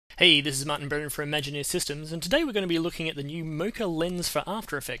Hey, this is Martin Brennand from Manager Systems, and today we're going to be looking at the new Mocha Lens for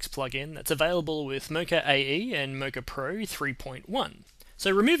After Effects plugin that's available with Mocha AE and Mocha Pro 3.1.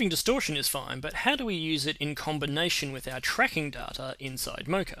 So removing distortion is fine, but how do we use it in combination with our tracking data inside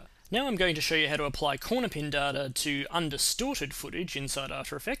Mocha? Now I'm going to show you how to apply corner pin data to undistorted footage inside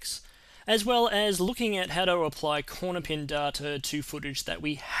After Effects, as well as looking at how to apply corner pin data to footage that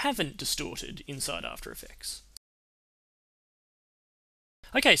we haven't distorted inside After Effects.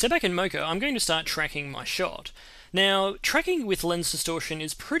 Okay, so back in Mocha, I'm going to start tracking my shot. Now, tracking with lens distortion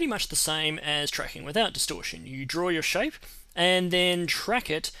is pretty much the same as tracking without distortion. You draw your shape and then track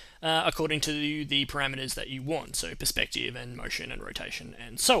it according to the parameters that you want, so perspective and motion and rotation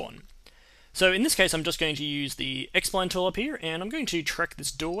and so on. So in this case, I'm just going to use the X-Spline tool up here, and I'm going to track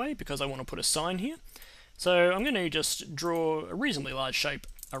this doorway because I want to put a sign here. So I'm going to just draw a reasonably large shape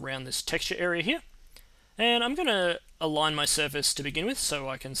around this texture area here. And I'm going to align my surface to begin with so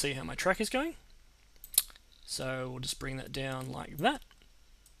I can see how my track is going. So we'll just bring that down like that.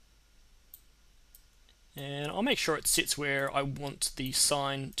 And I'll make sure it sits where I want the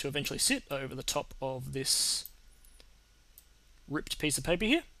sign to eventually sit, over the top of this ripped piece of paper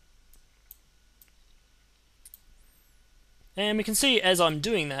here. And we can see as I'm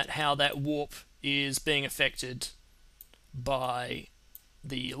doing that how that warp is being affected by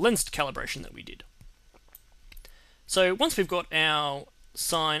the lens calibration that we did. So once we've got our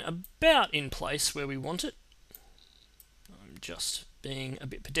sign about in place where we want it, I'm just being a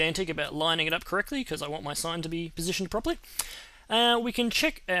bit pedantic about lining it up correctly because I want my sign to be positioned properly. We can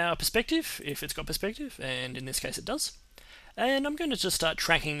check our perspective if it's got perspective, and in this case it does. And I'm going to just start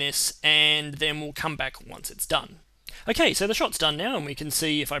tracking this, and then we'll come back once it's done. Okay, so the shot's done now, and we can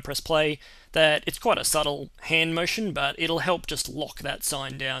see if I press play that it's quite a subtle hand motion, but it'll help just lock that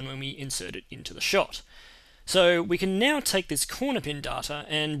sign down when we insert it into the shot. So we can now take this corner pin data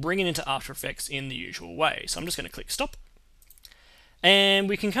and bring it into After Effects in the usual way. So I'm just going to click stop. And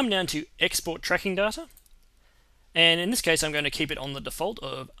we can come down to export tracking data. And in this case, I'm going to keep it on the default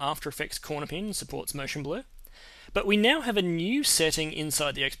of After Effects corner pin supports motion blur. But we now have a new setting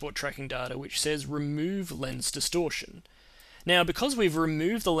inside the export tracking data which says remove lens distortion. Now, because we've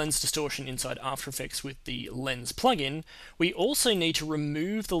removed the lens distortion inside After Effects with the Lens plugin, we also need to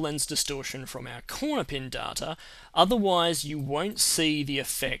remove the lens distortion from our corner pin data, otherwise you won't see the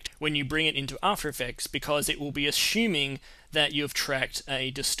effect when you bring it into After Effects because it will be assuming that you've tracked a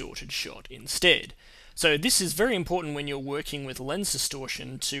distorted shot instead. So this is very important when you're working with lens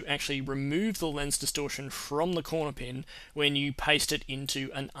distortion to actually remove the lens distortion from the corner pin when you paste it into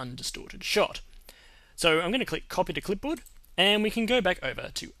an undistorted shot. So I'm going to click copy to clipboard, and we can go back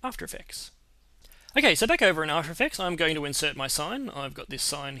over to After Effects. Okay, so back over in After Effects, I'm going to insert my sign. I've got this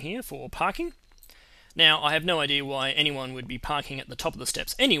sign here for parking. Now, I have no idea why anyone would be parking at the top of the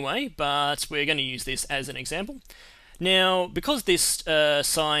steps anyway, but we're going to use this as an example. Now, because this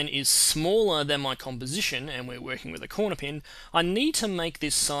sign is smaller than my composition, and we're working with a corner pin, I need to make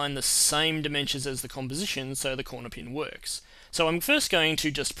this sign the same dimensions as the composition so the corner pin works. So I'm first going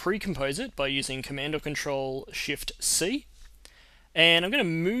to just pre-compose it by using Command or Control Shift C. And I'm going to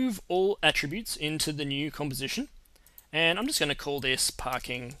move all attributes into the new composition, and I'm just going to call this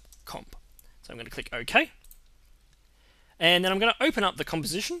parking comp. So I'm going to click OK, and then I'm going to open up the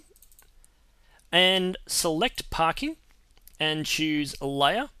composition and select parking and choose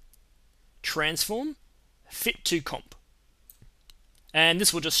layer, transform, fit to comp. And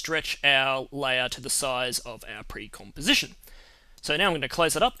this will just stretch our layer to the size of our pre-composition. So now I'm going to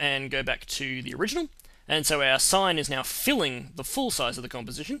close that up and go back to the original. And so our sign is now filling the full size of the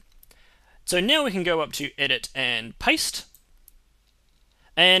composition. So now we can go up to Edit and Paste,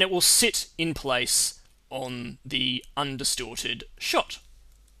 and it will sit in place on the undistorted shot.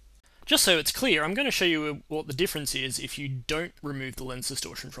 Just so it's clear, I'm going to show you what the difference is if you don't remove the lens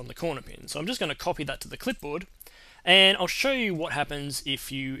distortion from the corner pin. So I'm just going to copy that to the clipboard, and I'll show you what happens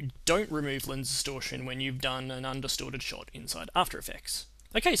if you don't remove lens distortion when you've done an undistorted shot inside After Effects.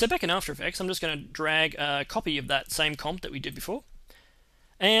 Okay, so back in After Effects, I'm just going to drag a copy of that same comp that we did before,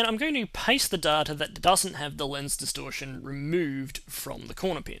 and I'm going to paste the data that doesn't have the lens distortion removed from the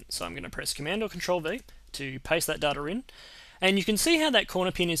corner pin. So I'm going to press Command or Control V to paste that data in, and you can see how that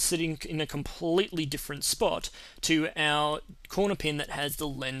corner pin is sitting in a completely different spot to our corner pin that has the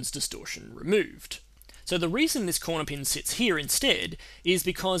lens distortion removed. So the reason this corner pin sits here instead is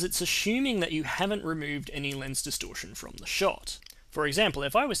because it's assuming that you haven't removed any lens distortion from the shot. For example,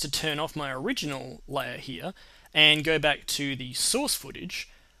 if I was to turn off my original layer here and go back to the source footage,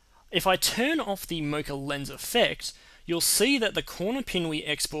 if I turn off the Mocha lens effect, you'll see that the corner pin we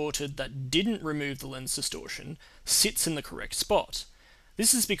exported that didn't remove the lens distortion sits in the correct spot.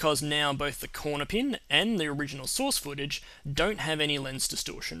 This is because now both the corner pin and the original source footage don't have any lens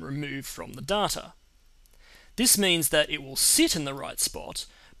distortion removed from the data. This means that it will sit in the right spot,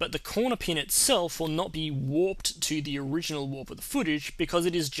 but the corner pin itself will not be warped to the original warp of the footage because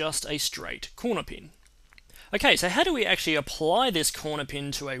it is just a straight corner pin. Okay, so how do we actually apply this corner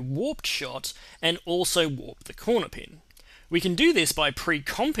pin to a warped shot and also warp the corner pin? We can do this by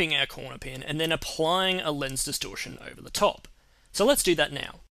pre-comping our corner pin and then applying a lens distortion over the top. So let's do that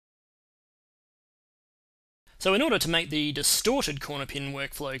now. So in order to make the distorted corner pin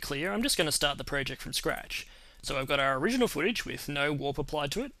workflow clear, I'm just going to start the project from scratch. So I've got our original footage with no warp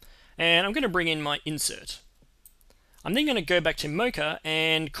applied to it, and I'm going to bring in my insert. I'm then going to go back to Mocha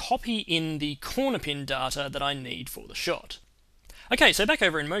and copy in the corner pin data that I need for the shot. Okay, so back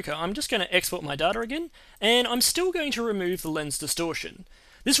over in Mocha, I'm just going to export my data again, and I'm still going to remove the lens distortion.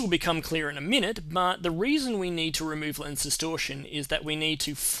 This will become clear in a minute, but the reason we need to remove lens distortion is that we need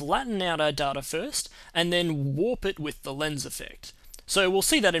to flatten out our data first, and then warp it with the lens effect. So we'll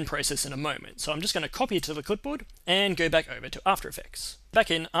see that in process in a moment. So I'm just going to copy it to the clipboard and go back over to After Effects. Back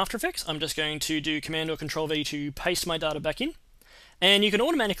in After Effects, I'm just going to do Command or Control V to paste my data back in. And you can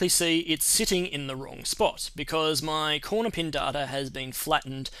automatically see it's sitting in the wrong spot because my corner pin data has been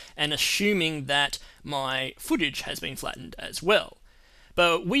flattened and assuming that my footage has been flattened as well.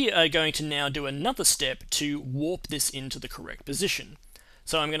 But we are going to now do another step to warp this into the correct position.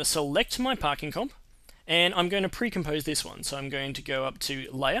 So I'm going to select my parking comp, and I'm going to pre-compose this one. So I'm going to go up to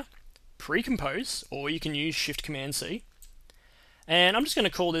Layer, Pre-compose, or you can use Shift-Command-C. And I'm just going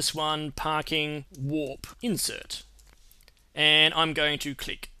to call this one Parking Warp Insert. And I'm going to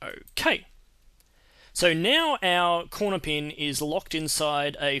click OK. So now our corner pin is locked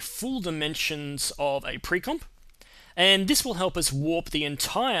inside a full dimensions of a pre-comp, and this will help us warp the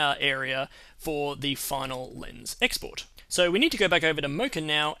entire area for the final lens export. So we need to go back over to Mocha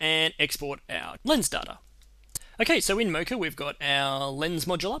now and export our lens data. Okay, so in Mocha we've got our lens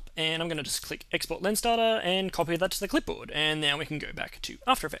module up, and I'm going to just click Export Lens Data and copy that to the clipboard, and now we can go back to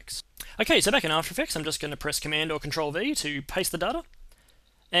After Effects. Okay, so back in After Effects I'm just going to press Command or Control V to paste the data,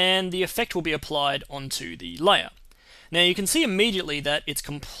 and the effect will be applied onto the layer. Now you can see immediately that it's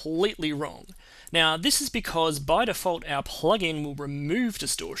completely wrong. Now this is because by default our plugin will remove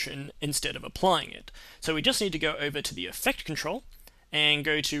distortion instead of applying it. So we just need to go over to the Effect control and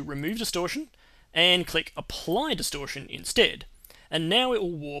go to Remove Distortion and click Apply Distortion instead. And now it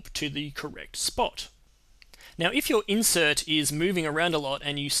will warp to the correct spot. Now if your insert is moving around a lot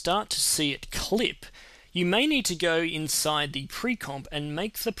and you start to see it clip, you may need to go inside the pre-comp and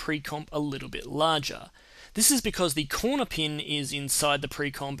make the pre-comp a little bit larger. This is because the corner pin is inside the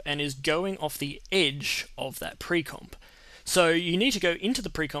pre-comp and is going off the edge of that pre-comp. So you need to go into the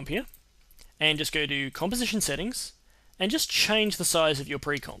pre-comp here and just go to Composition Settings and just change the size of your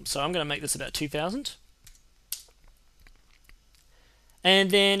pre-comp. So I'm going to make this about 2000.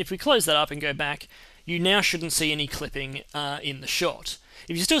 And then if we close that up and go back, you now shouldn't see any clipping in the shot.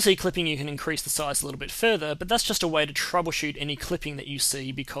 If you still see clipping, you can increase the size a little bit further, but that's just a way to troubleshoot any clipping that you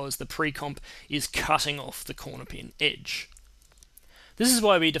see because the pre-comp is cutting off the corner pin edge. This is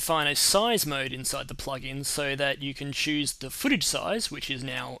why we define a size mode inside the plugin so that you can choose the footage size, which is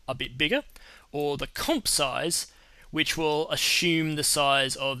now a bit bigger, or the comp size, which will assume the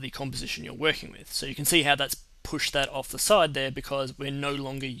size of the composition you're working with. So you can see how that's pushed that off the side there because we're no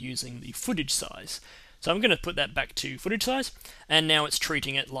longer using the footage size. So I'm going to put that back to footage size, and now it's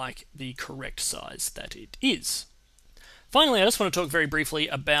treating it like the correct size that it is. Finally, I just want to talk very briefly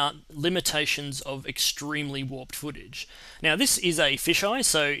about limitations of extremely warped footage. Now this is a fisheye,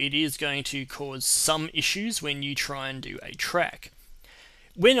 so it is going to cause some issues when you try and do a track.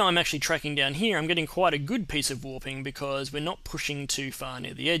 When I'm actually tracking down here, I'm getting quite a good piece of warping because we're not pushing too far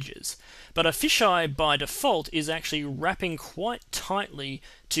near the edges. But a fisheye by default is actually wrapping quite tightly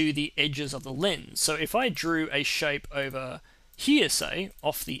to the edges of the lens. So if I drew a shape over here, say,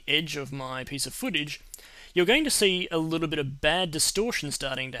 off the edge of my piece of footage, you're going to see a little bit of bad distortion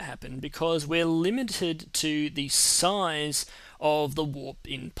starting to happen because we're limited to the size of the warp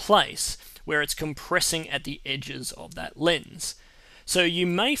in place, where it's compressing at the edges of that lens. So you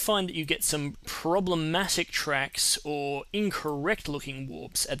may find that you get some problematic tracks or incorrect looking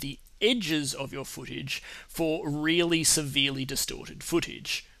warps at the edges of your footage for really severely distorted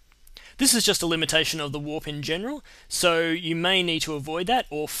footage. This is just a limitation of the warp in general, so you may need to avoid that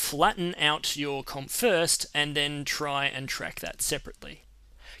or flatten out your comp first and then try and track that separately.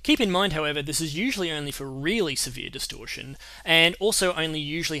 Keep in mind, however, this is usually only for really severe distortion and also only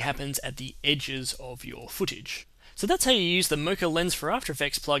usually happens at the edges of your footage. So that's how you use the Mocha Lens for After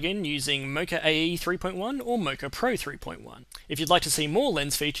Effects plugin using Mocha AE 3.1 or Mocha Pro 3.1. If you'd like to see more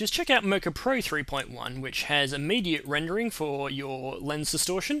lens features, check out Mocha Pro 3.1, which has immediate rendering for your lens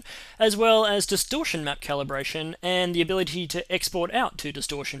distortion, as well as distortion map calibration and the ability to export out to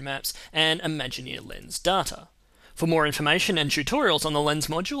distortion maps and Imagineer lens data. For more information and tutorials on the lens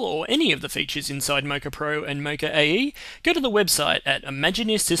module or any of the features inside Mocha Pro and Mocha AE, go to the website at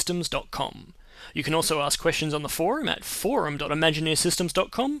imagineersystems.com. You can also ask questions on the forum at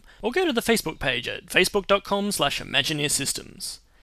forum.imagineersystems.com or go to the Facebook page at facebook.com/imagineersystems.